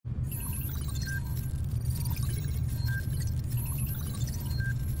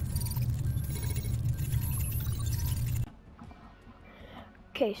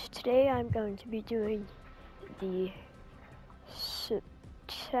Okay, so today I'm going to be doing the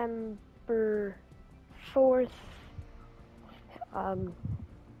September 4th,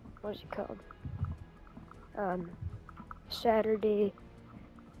 what's it called? Saturday,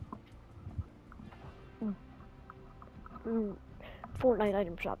 Fortnite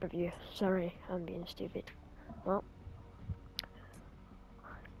item shop review. Sorry, I'm being stupid. Well,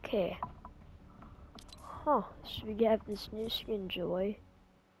 okay. So we have this new skin, Joy.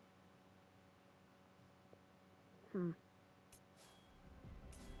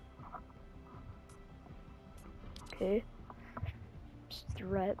 Okay. It's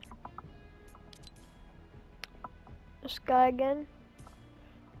Threat. This guy again.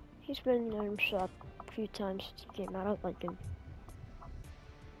 He's been in the item shop a few times since he came out. I don't like him.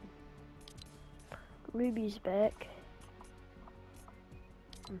 Ruby's back.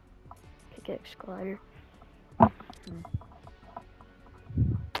 Pickaxe glider.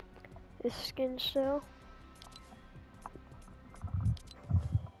 This skin still.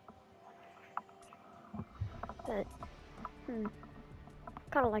 That,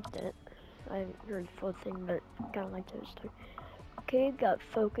 kinda liked it. I haven't heard the full thing, but kinda liked it. Okay, got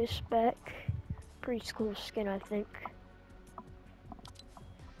Focus back. Pretty cool skin, I think.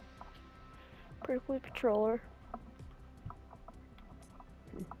 Prickly Patroller.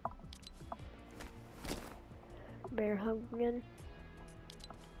 Bear Hug again.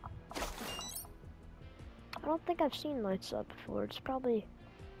 I don't think I've seen Lights Up before. It's probably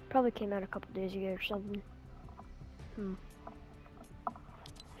came out a couple days ago or something.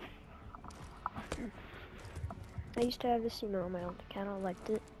 I used to have this emote on my own account. I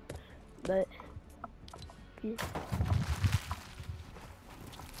liked it, but yeah.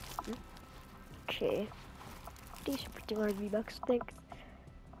 Okay, decent for 200 V-Bucks, I think.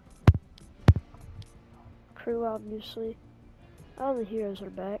 Crew, obviously. All the heroes are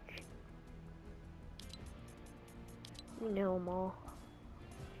back. You know them all.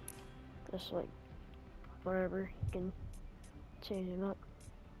 Just like, whatever, you can change them up.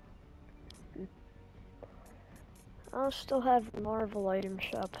 I'll still have the Marvel item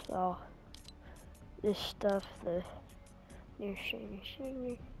shop though. This stuff, the new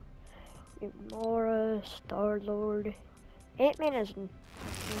Shiny, Gamora, Star-Lord. Ant-Man has a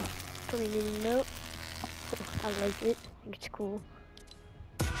pretty new note. I like it. I think it's cool.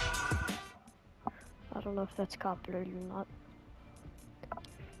 I don't know if that's copyrighted or not.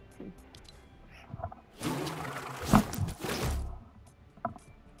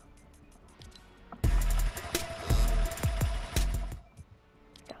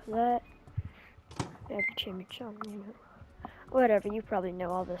 Got that. I have to change on. Whatever, you probably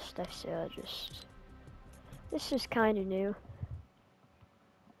know all this stuff, so this is kind of new.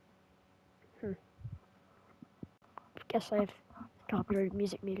 Guess I have copyrighted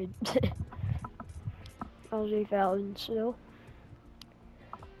music muted. LJ Fallon still.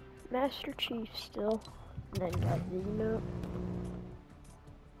 Master Chief still. And then got the emote.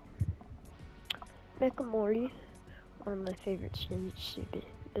 Mecha Morty. One of my favorite skins. It's stupid,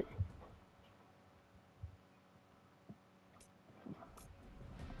 but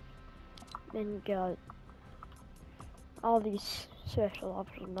then got all these special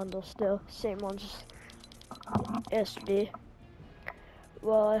offers and bundles still. Same ones as yesterday.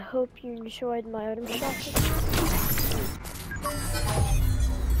 Well, I hope you enjoyed my item shop.